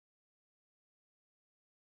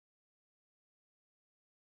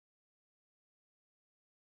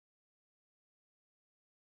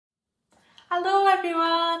Hello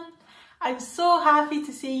everyone! I'm so happy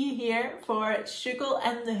to see you here for Shoogle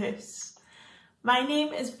and the Hoose. My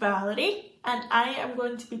name is Valerie and I am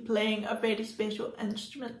going to be playing a very special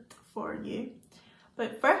instrument for you.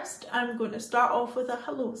 But first I'm going to start off with a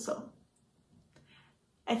hello song.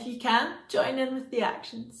 If you can, join in with the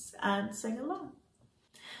actions and sing along.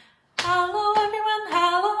 Hello everyone,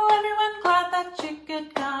 glad that you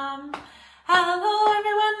could come. Hello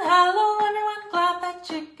everyone, glad that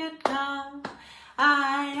you could come.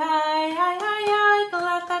 I,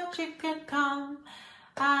 glad that you could come.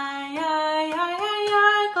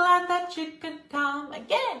 I, glad that you could come.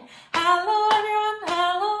 Again. Hello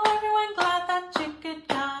everyone, glad that you could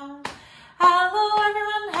come. Hello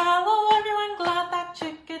everyone, glad that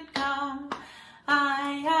you could come.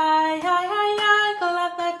 I,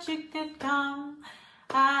 glad that you could come.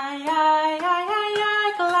 I,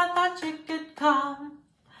 glad that you could come.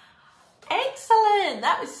 Excellent!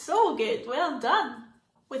 That was so good. Well done.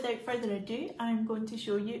 Without further ado, I'm going to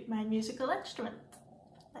show you my musical instrument.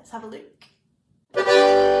 Let's have a look.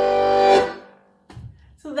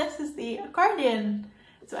 So this is the accordion.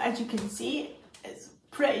 So as you can see, it's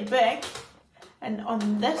pretty big. And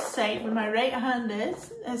on this side, where my right hand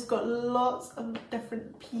is, it's got lots of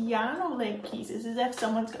different piano-like pieces, as if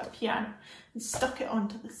someone's got a piano and stuck it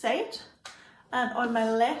onto the side. And on my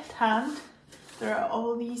left hand, there are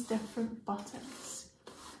all these different buttons.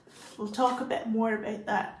 We'll talk a bit more about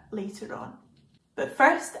that later on. But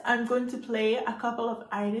first, I'm going to play a couple of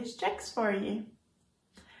Irish jigs for you.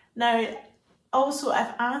 Now, also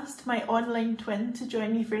I've asked my online twin to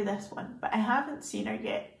join me for this one, but I haven't seen her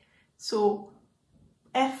yet. So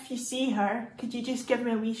if you see her, could you just give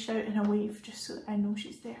me a wee shout and a wave just so that I know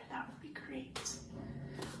she's there? That would be great.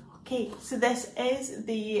 Okay, so this is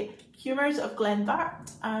the Humours of Glenbart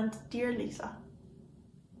and Dear Lisa.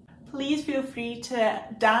 Please feel free to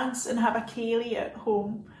dance and have a ceilidh at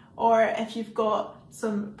home, or if you've got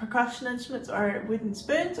some percussion instruments or wooden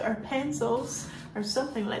spoons or pencils or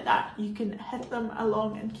something like that, you can hit them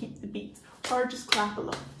along and keep the beat, or just clap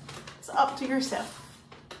along. It's up to yourself.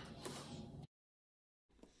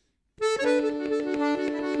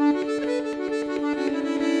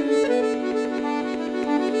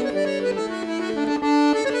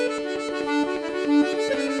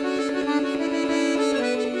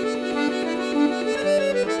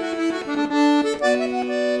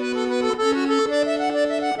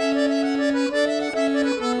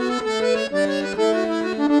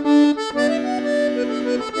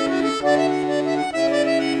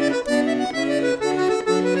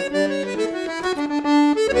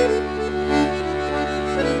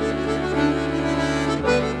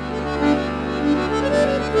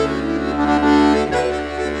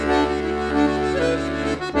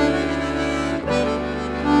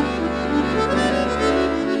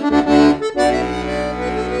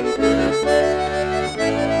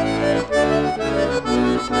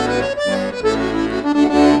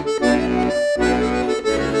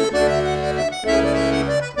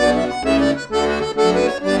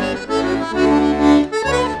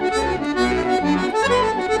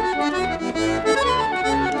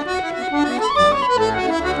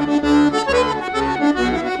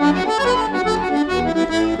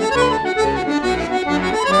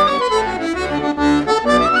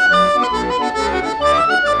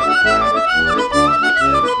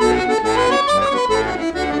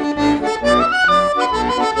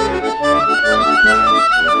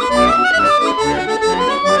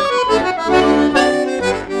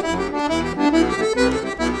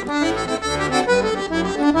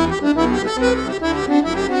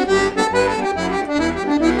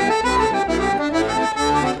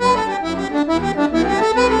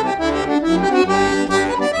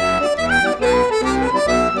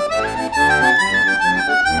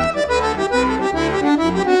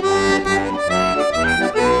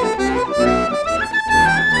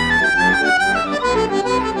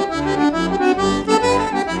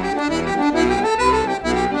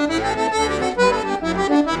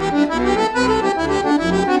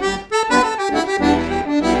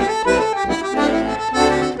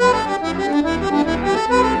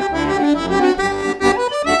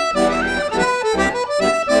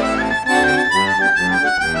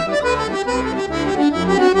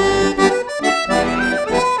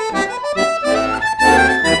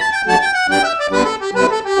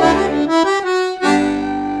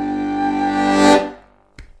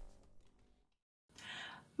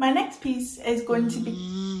 My next piece is going to be,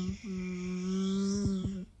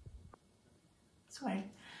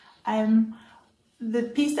 the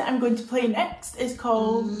piece that I'm going to play next is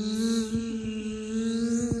called,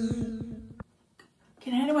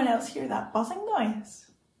 can anyone else hear that buzzing noise?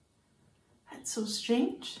 It's so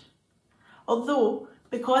strange. Although,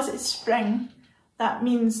 because it's spring, that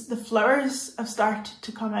means the flowers have started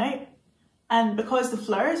to come out. And because the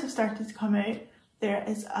flowers have started to come out, there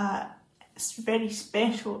is a very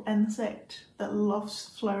special insect that loves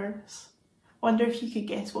flowers. Wonder if you could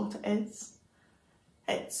guess what it is.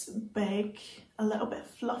 It's big, a little bit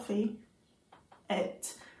fluffy.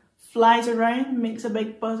 It flies around, makes a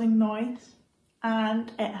big buzzing noise,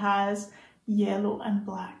 and it has yellow and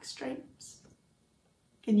black stripes.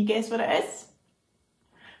 Can you guess what it is?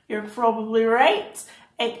 You're probably right.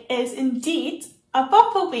 It is indeed a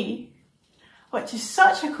bumblebee, which is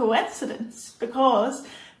such a coincidence because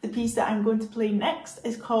the piece that I'm going to play next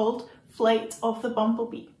is called Flight of the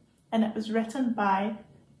Bumblebee, and it was written by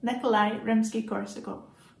Nikolai Rimsky-Korsakov.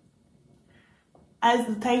 As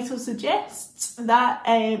the title suggests, that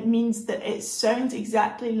means that it sounds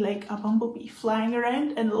exactly like a bumblebee flying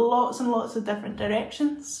around in lots and lots of different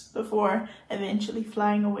directions before eventually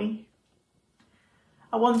flying away.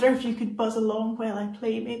 I wonder if you could buzz along while I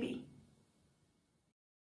play, maybe.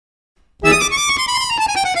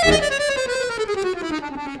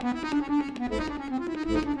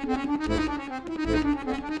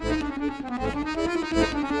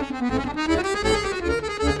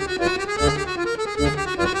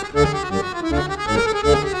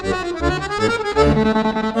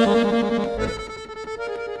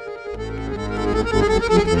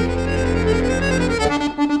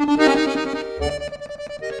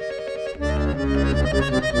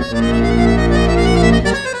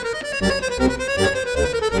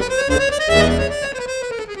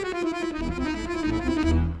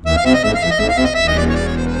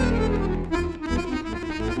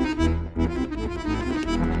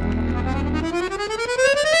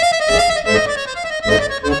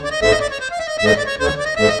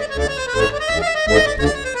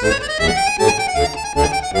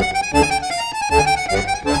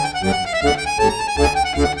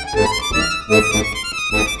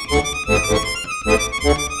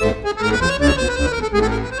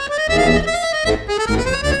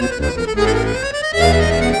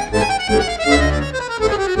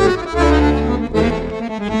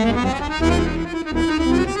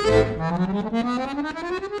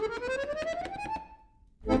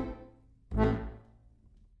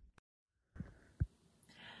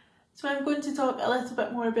 So I'm going to talk a little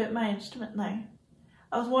bit more about my instrument now.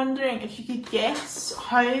 I was wondering if you could guess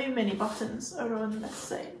how many buttons are on this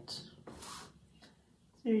side.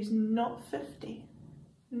 There's not 50,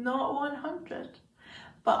 not 100,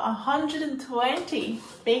 but 120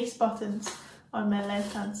 bass buttons on my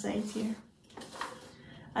left hand side here.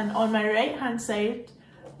 And on my right hand side,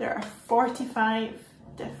 there are 45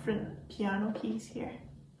 different piano keys here.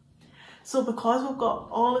 So because we've got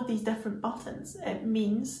all of these different buttons, it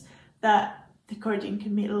means that the accordion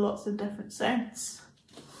can make lots of different sounds.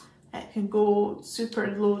 It can go super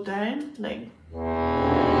low down, like,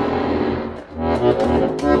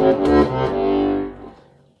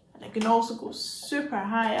 and it can also go super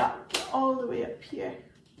high up, all the way up here.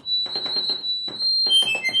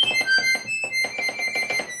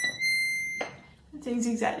 It sounds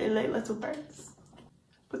exactly like little birds.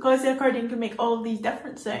 Because the accordion can make all of these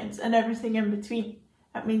different sounds and everything in between,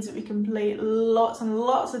 that means that we can play lots and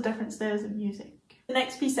lots of different styles of music. The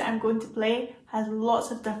next piece that I'm going to play has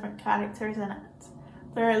lots of different characters in it.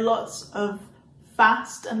 There are lots of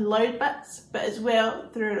fast and loud bits, but as well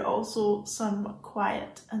there are also some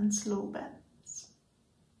quiet and slow bits.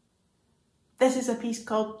 This is a piece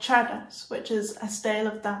called Chardas, which is a style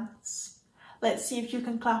of dance. Let's see if you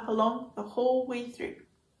can clap along the whole way through.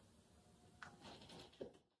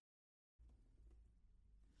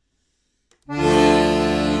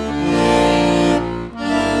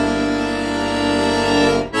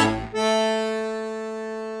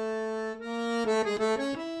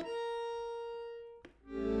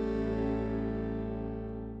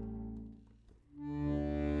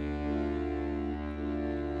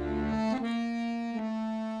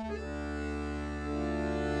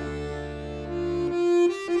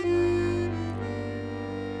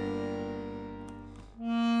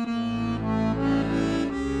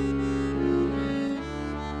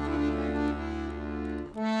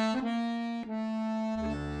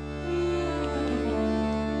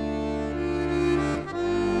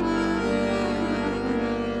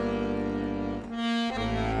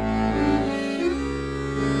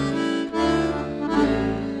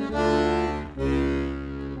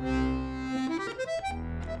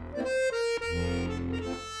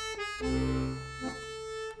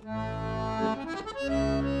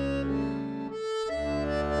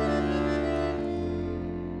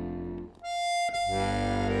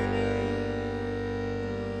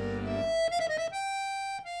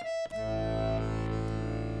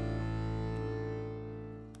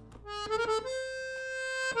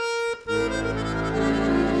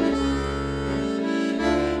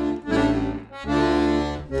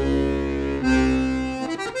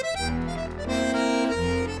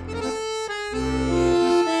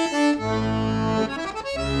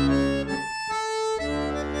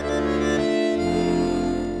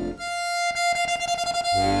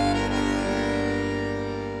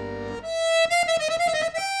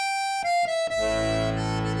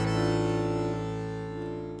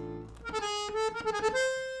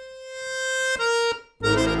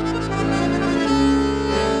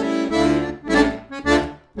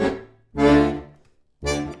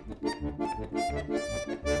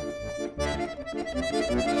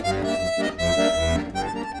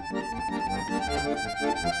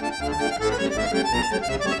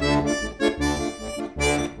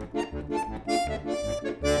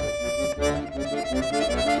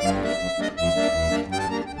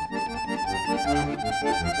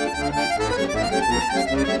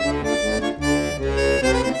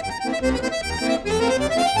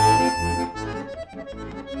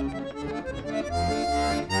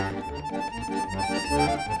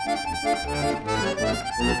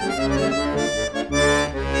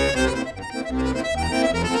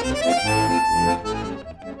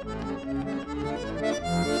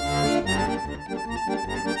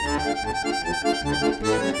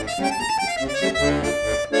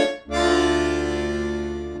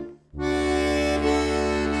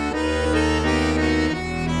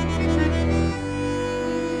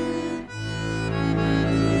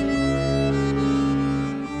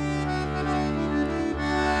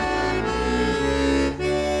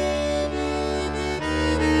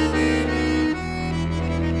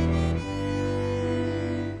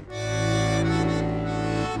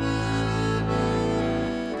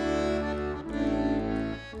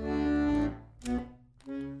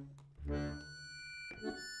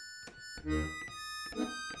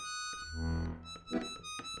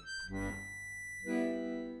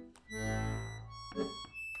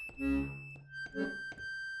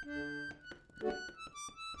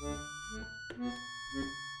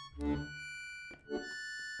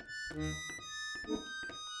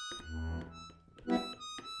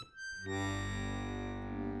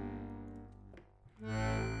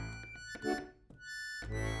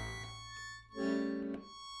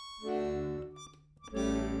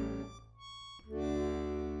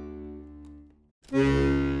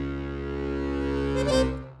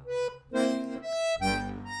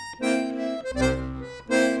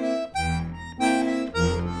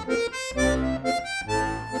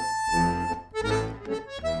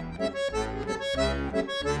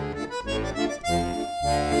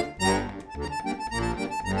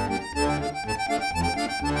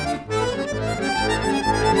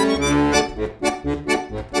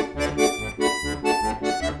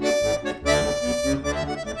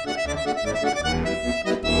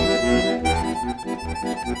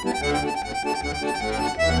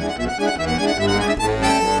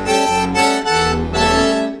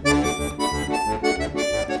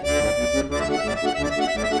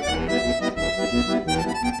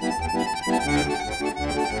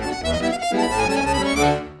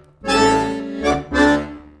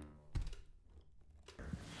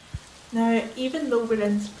 Now, even though we're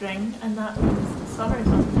in spring and that means summer's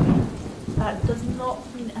on the way, that does not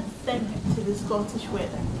mean a thing to the Scottish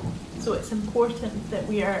weather. So it's important that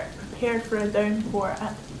we are prepared for a downpour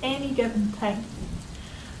at any given time.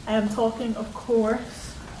 I am talking, of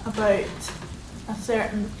course, about a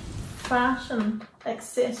certain fashion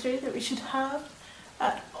accessory that we should have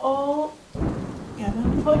at all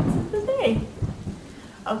given points of the day.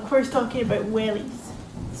 Of course, talking about wellies.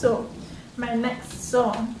 So my next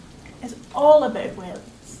song is all about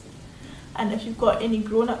wellies, and if you've got any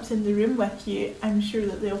grown-ups in the room with you, I'm sure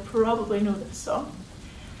that they'll probably know this song.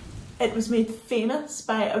 It was made famous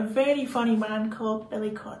by a very funny man called Billy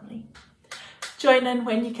Connolly. Join in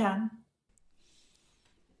when you can.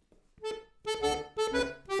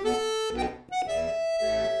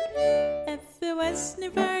 If it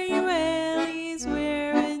wasn't for your wellies,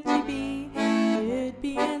 where would you be? You'd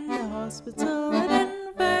be in the hospital at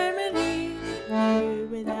infirmary. You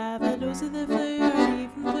would have a dose of the flu or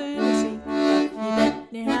even flu disease. You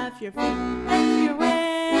didn't have your feet and your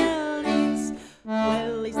wellies.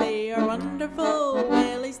 Wellies, they are wonderful.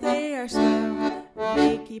 Wellies, they are swell.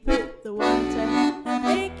 They keep out the water and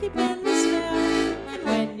they keep in the smell. And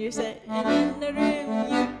when you're sitting in the room,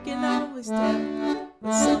 you can always tell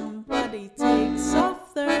when somebody takes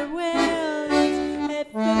off their wellies. If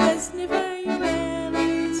it wasn't for your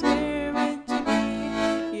wellies, where would you be?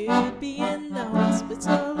 You'd be in the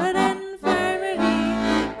hospital at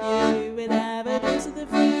infirmary. You would have a dose of the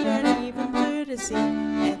flu or even courtesy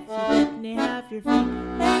if you didn't have your feet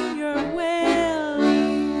in your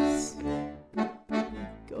wellies.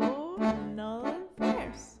 Go another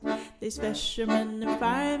verse. There's fishermen and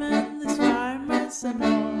firemen, there's farmers and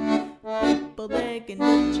all, people digging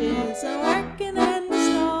ditches and working in the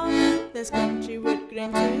snow. This country would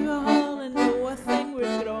grind to a hole and no a thing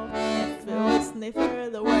would grow if it wasn't for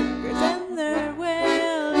the workers and their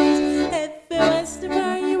wellies. If it wasn't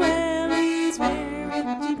for your wellies, where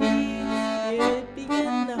would you be? You'd be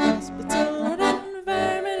in the hospital or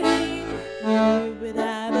infirmary. You would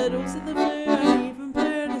have a dose of the flu or even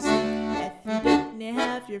pleurisy if you didn't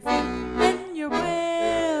have your feet in your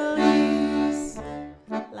wellies.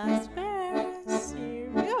 Last verse, here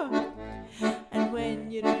we go. And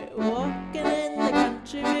when you're out walking in the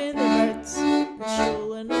country with the birds and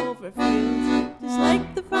strolling over fields, just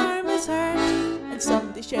like the farmer's heart, and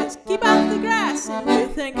somebody shouts, "Keep off the grass!" and you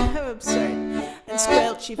think how absurd, and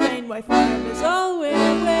squelch you find why farmers all wear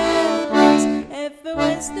wellies. If it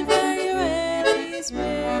wasn't for your wellies,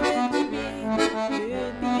 where would you be?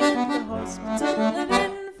 You'd be in the hospital and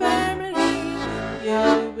infirmary. You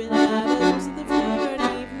would have a dose of the flu or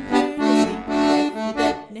even pleurisy if you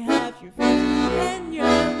didn't have your feet in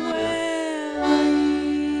your wellies.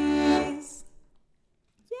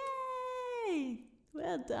 Yay!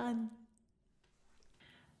 Well done.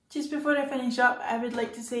 Just before I finish up, I would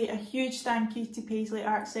like to say a huge thank you to Paisley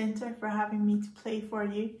Arts Centre for having me to play for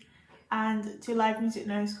you, and to Live Music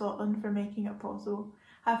Now Scotland for making it possible.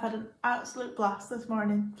 I've had an absolute blast this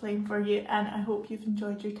morning playing for you, and I hope you've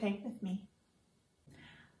enjoyed your time with me.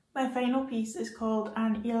 My final piece is called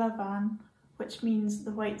An Ila Van, which means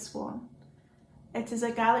the White Swan. It is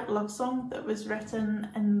a Gaelic love song that was written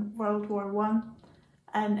in World War I,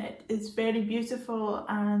 and it is very beautiful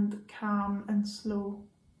and calm and slow.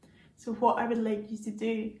 So what I would like you to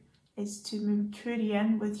do is to move Coorie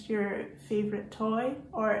in with your favourite toy,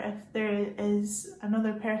 or if there is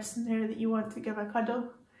another person there that you want to give a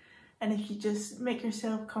cuddle, and if you just make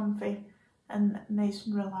yourself comfy and nice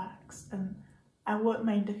and relaxed, and I won't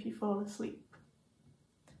mind if you fall asleep.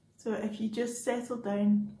 So if you just settle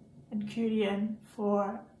down and Coorie in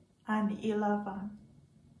for An Ila Van.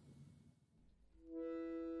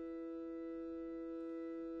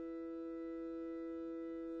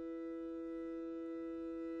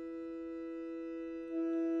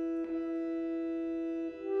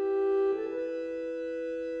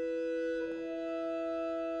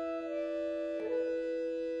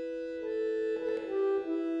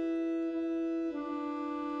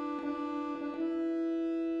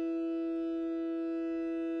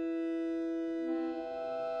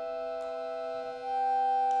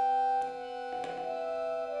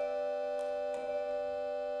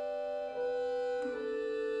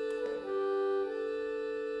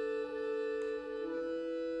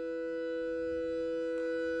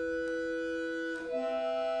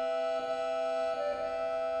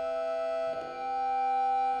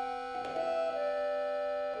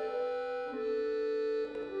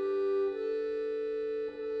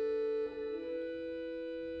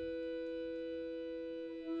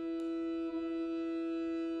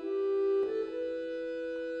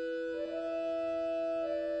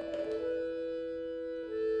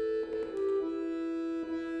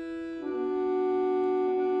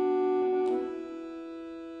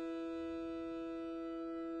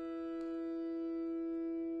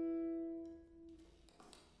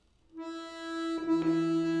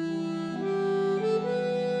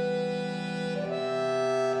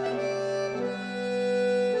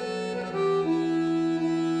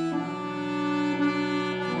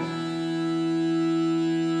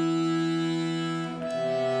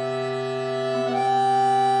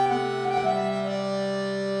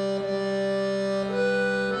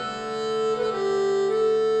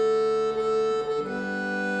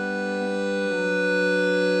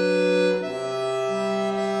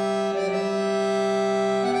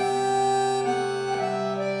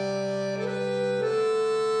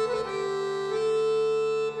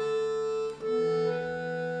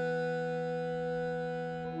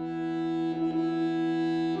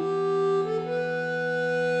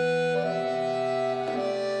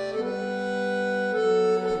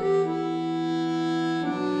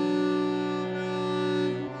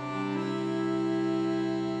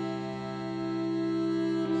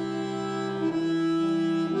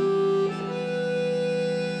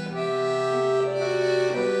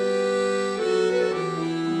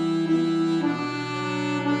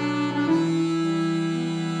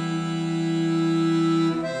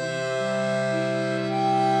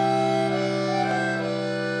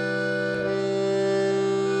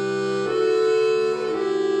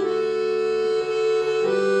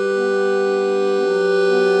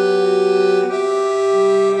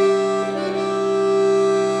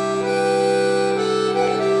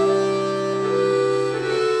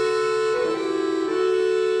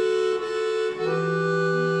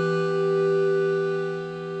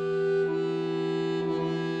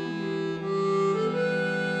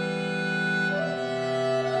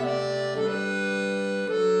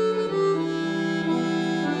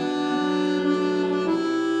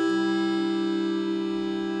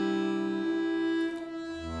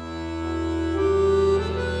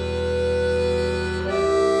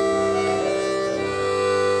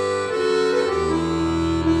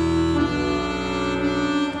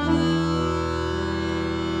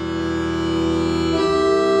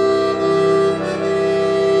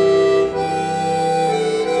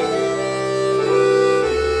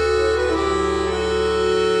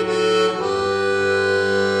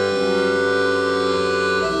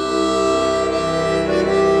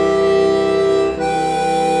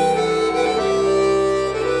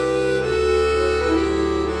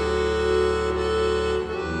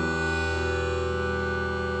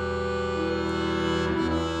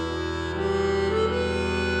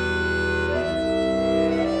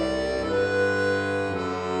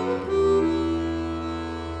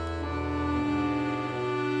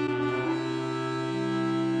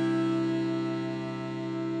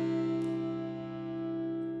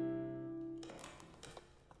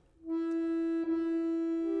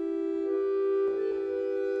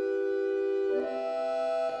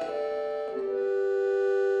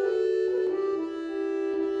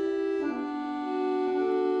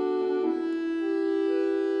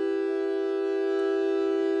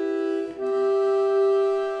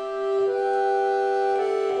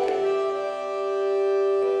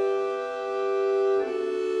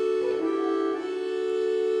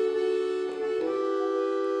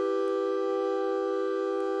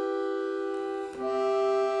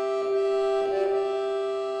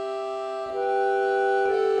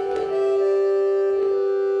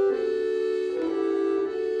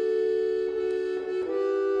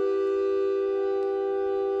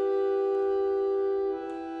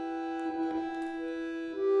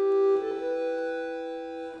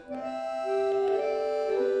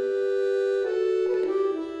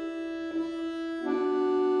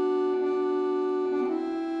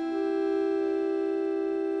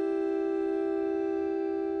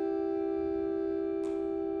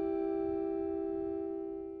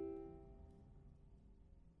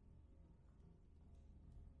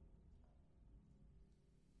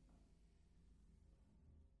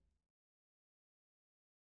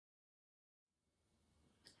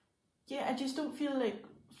 yeah, I just don't feel like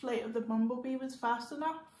Flight of the Bumblebee was fast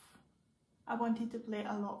enough. I wanted to play it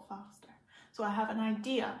a lot faster. So I have an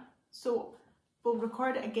idea. So we'll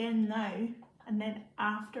record it again now, and then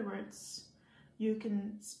afterwards you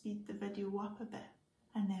can speed the video up a bit,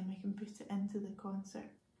 and then we can put it into the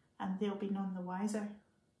concert and they'll be none the wiser.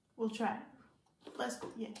 We'll try it. Let's go.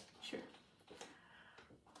 Yeah, sure.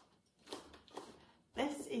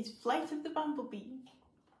 This is Flight of the Bumblebee.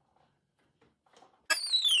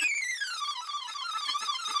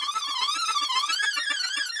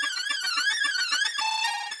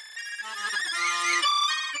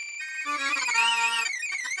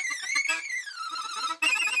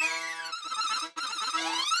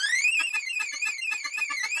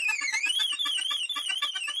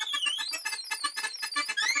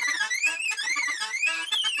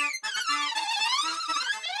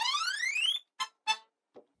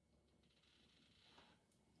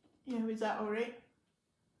 Yeah, was that alright?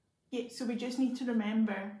 Yeah, so we just need to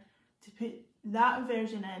remember to put that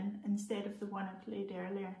version in instead of the one I played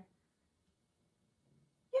earlier.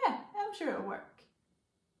 Yeah, I'm sure it'll work.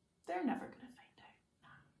 They're never gonna find